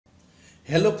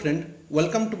Hello friend,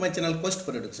 welcome to my channel Quest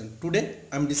for Education. Today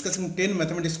I am discussing 10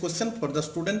 mathematics question for the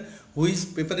student who is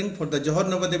preparing for the Jawahar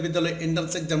Navodaya Vidyalaya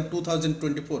entrance exam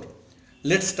 2024.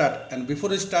 Let's start, and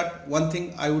before we start, one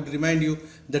thing I would remind you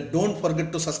that don't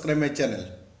forget to subscribe my channel.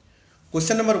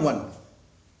 Question number 1.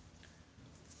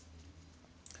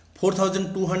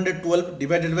 4212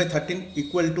 divided by 13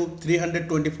 equal to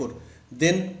 324.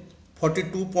 Then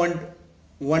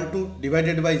 42.12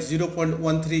 divided by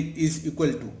 0.13 is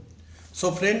equal to. So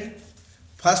friend,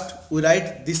 first we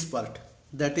write this part,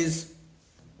 that is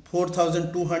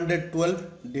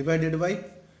 4212 divided by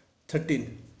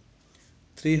 13,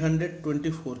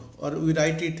 324, or we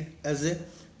write it as a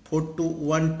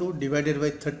 4212 divided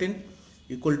by 13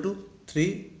 equal to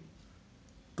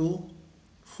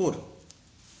 324,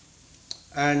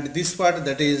 and this part,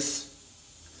 that is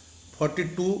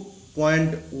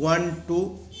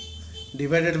 42.12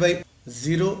 divided by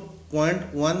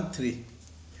 0.13,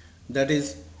 that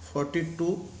is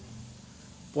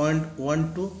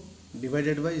 42.12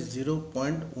 divided by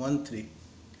 0.13.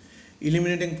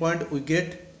 Eliminating point, we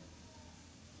get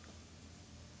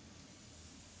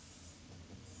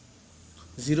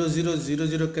 0 0 0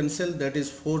 0 cancel, that is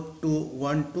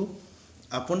 4212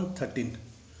 upon 13.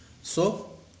 So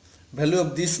value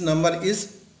of this number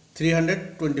is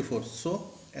 324. So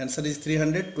answer is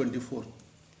 324.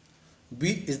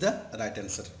 B is the right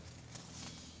answer.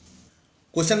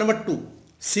 Question number 2.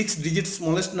 6-digit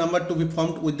smallest number to be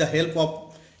formed with the help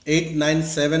of 8, 9,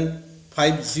 7,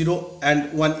 5, 0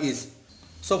 and 1 is.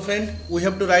 So friend, we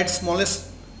have to write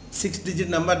smallest 6-digit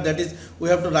number, that is we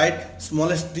have to write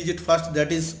smallest digit first,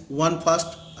 that is 1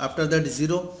 first, after that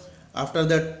 0, after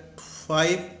that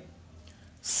 5,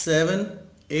 7,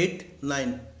 8,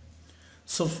 9.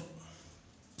 So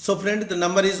friend, the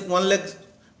number is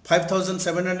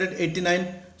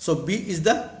 1,05,789. So B is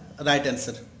the right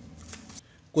answer.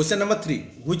 Question number 3.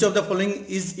 Which of the following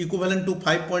is equivalent to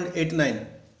 5.89?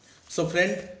 So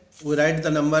friend, we write the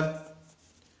number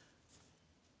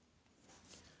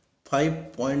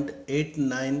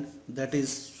 5.89, that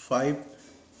is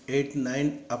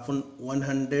 589 upon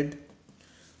 100.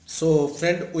 So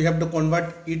friend, we have to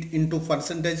convert it into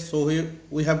percentage, so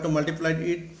we have to multiply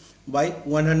it by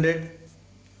 100.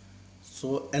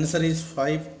 So answer is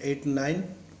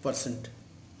 589%.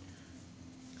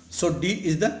 So D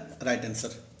is the right answer.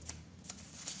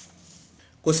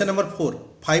 Question number 4.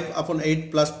 5 upon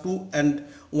 8 plus 2 and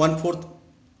 1/4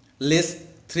 less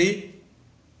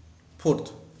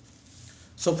 3/4.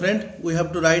 So friend, we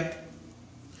have to write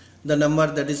the number,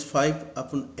 that is 5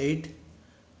 upon 8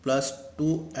 plus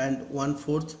 2 and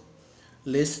 1/4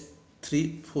 less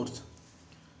 3/4.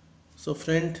 So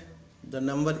friend, the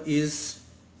number is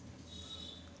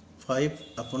 5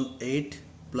 upon 8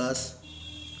 plus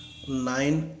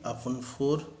 9 upon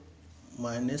 4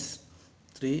 minus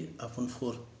 3 upon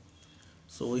 4.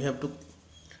 So we have to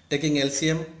taking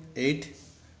LCM 8,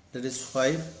 that is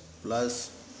 5 plus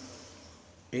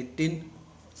 18,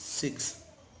 6,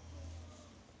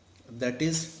 that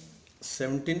is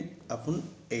 17 upon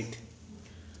 8.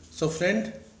 So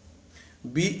friend,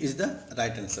 B is the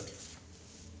right answer.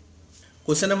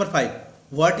 Question number 5.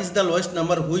 What is the lowest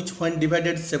number which, when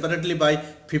divided separately by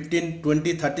 15,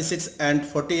 20, 36 and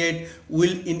 48,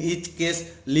 will in each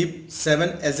case leave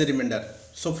 7 as a remainder?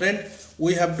 So friend,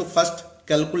 we have to first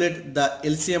calculate the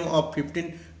LCM of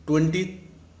 15, 20,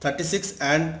 36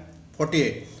 and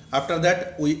 48. After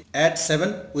that we add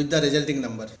 7 with the resulting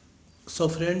number. So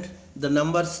friend, the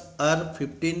numbers are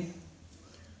 15,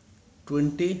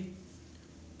 20,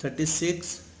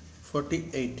 36,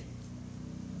 48.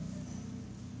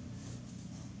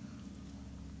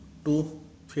 2,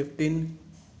 15,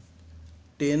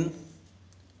 10,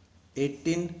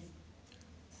 18,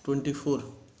 24.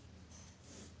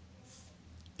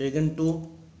 Again 2,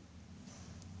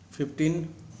 15,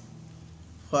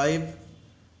 5,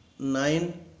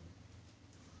 9,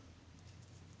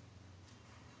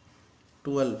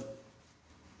 12.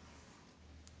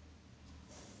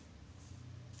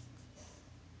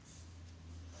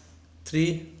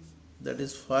 3, that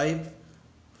is 5,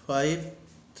 5,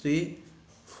 3,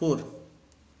 4.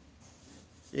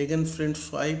 Again friends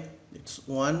 5, it's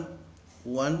 1,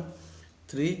 1,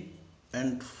 3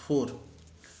 and 4.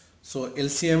 So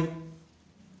LCM,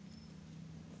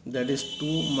 that is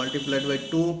 2 multiplied by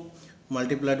 2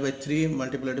 multiplied by 3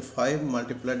 multiplied by 5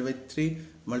 multiplied by 3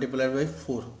 multiplied by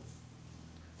 4.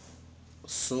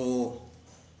 So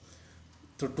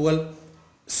 12,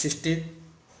 60,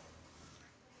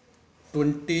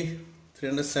 20,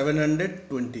 300,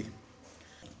 720.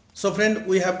 So friend,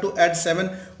 we have to add 7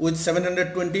 with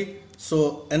 720.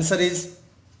 So answer is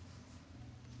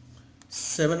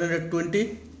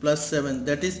 720 plus 7,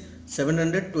 that is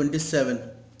 727.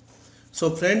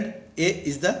 So friend, A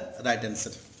is the right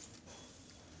answer.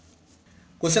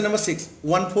 Question number 6.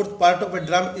 1/4 part of a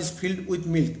drum is filled with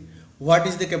milk. What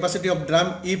is the capacity of drum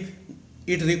if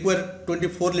it requires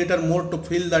 24 liter more to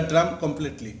fill the drum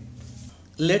completely?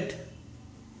 Let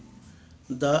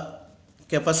the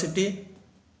capacity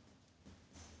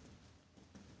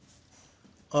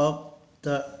of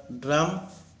the drum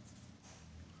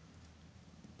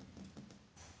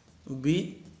be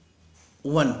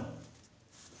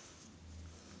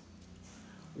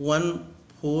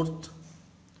 1/4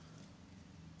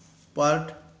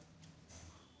 part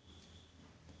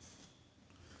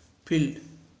filled,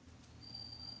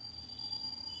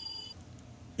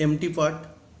 empty part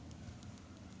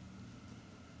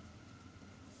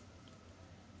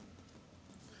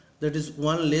that is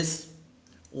 1 less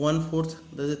 1/4,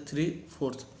 that is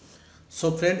 3/4.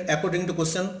 So friend, according to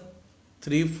question,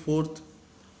 3/4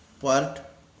 part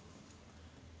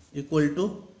equal to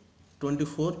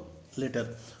 24 liter.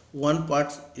 1 part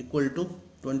equal to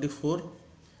 24,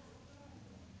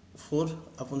 4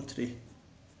 upon 3,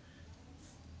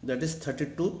 that is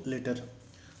 32 liter.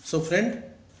 So friend,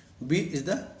 B is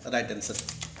the right answer.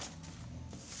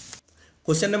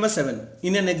 Question number 7.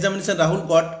 In an examination, Rahul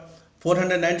got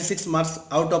 496 marks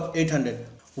out of 800.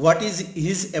 What is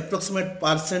his approximate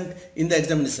percent in the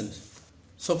examination?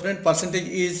 So friend, percentage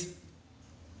is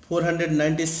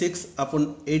 496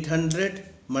 upon 800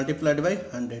 multiplied by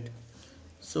 100.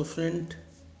 So friend,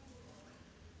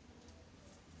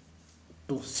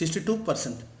 to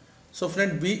 62%. So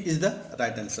friend, B is the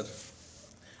right answer.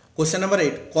 Question number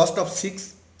 8. Cost of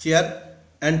 6 chair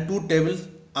and 2 tables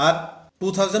are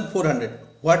 2400.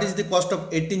 What is the cost of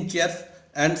 18 chairs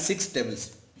and 6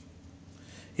 tables?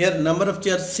 Here number of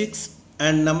chairs 6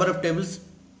 and number of tables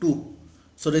 2.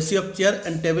 So ratio of chair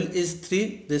and table is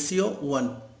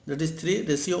 3:1. That is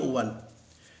 3:1.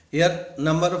 Here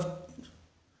number of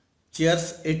chairs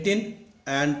 18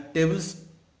 and tables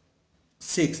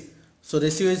 6. So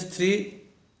ratio is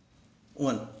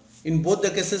 3:1. In both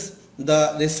the cases the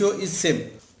ratio is same.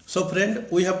 So friend,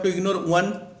 we have to ignore 1.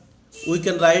 We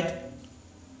can write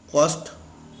cost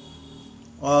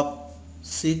of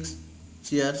 6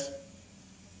 chairs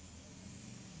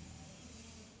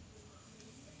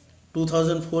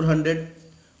 2400,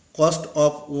 cost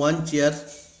of 1 chair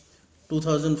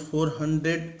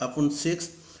 2400 upon 6,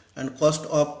 and cost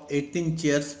of 18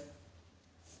 chairs,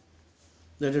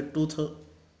 that is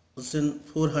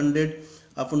 2400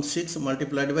 upon 6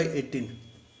 multiplied by 18,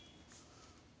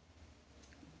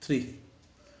 3,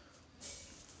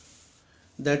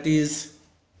 that is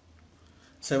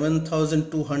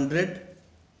 7200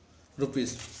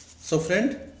 rupees. So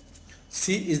friend,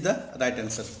 C is the right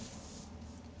answer.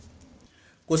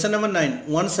 Question number 9.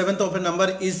 1/7 of a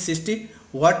number is 60.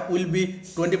 What will be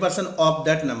 20% of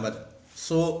that number?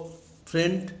 So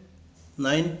friend,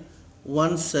 9,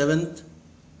 1/7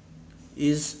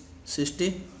 is 60.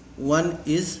 1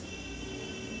 is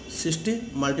 60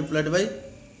 multiplied by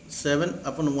 7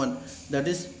 upon 1, that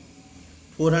is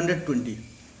 420.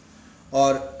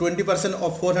 Or 20%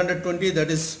 of 420, that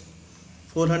is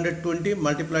 420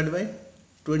 multiplied by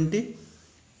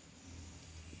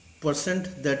 20%,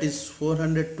 that is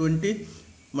 420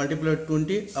 multiplied by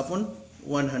 20 upon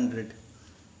 100,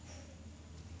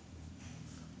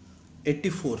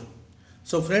 84.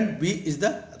 So friend, B is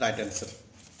the right answer.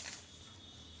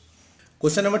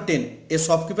 Question number 10. A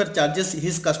shopkeeper charges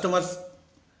his customers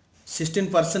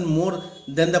 16% more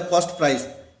than the cost price.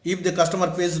 If the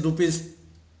customer pays rupees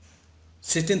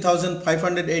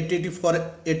 16,580 for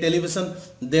a television,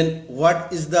 then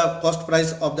what is the cost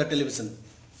price of the television?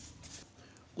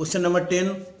 Question number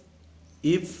 10.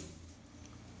 If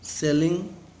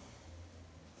selling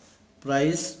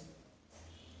price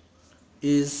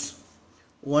is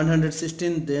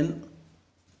 116, then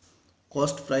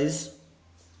cost price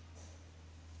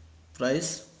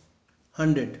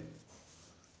 100.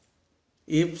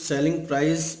 If selling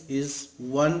price is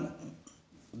 1,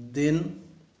 then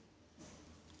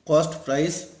cost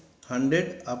price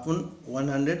 100 upon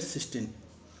 116.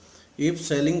 If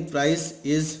selling price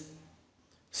is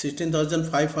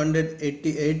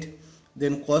 16,588,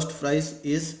 then cost price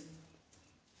is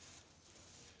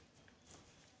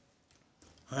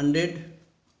 100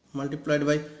 multiplied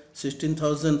by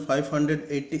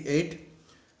 16,588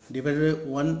 divided by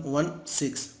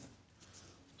 116.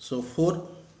 So 4,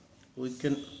 we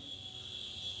can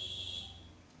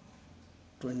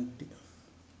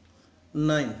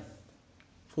 29,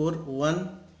 4 1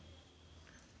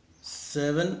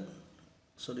 7,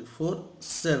 4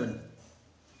 7,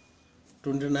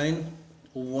 29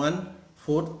 1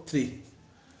 4 3.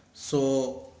 So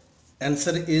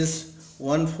Answer is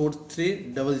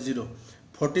 14300,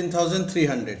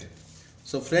 14,300.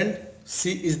 So friend,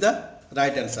 C is the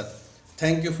right answer.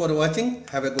 Thank you for watching.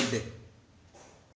 Have a good day.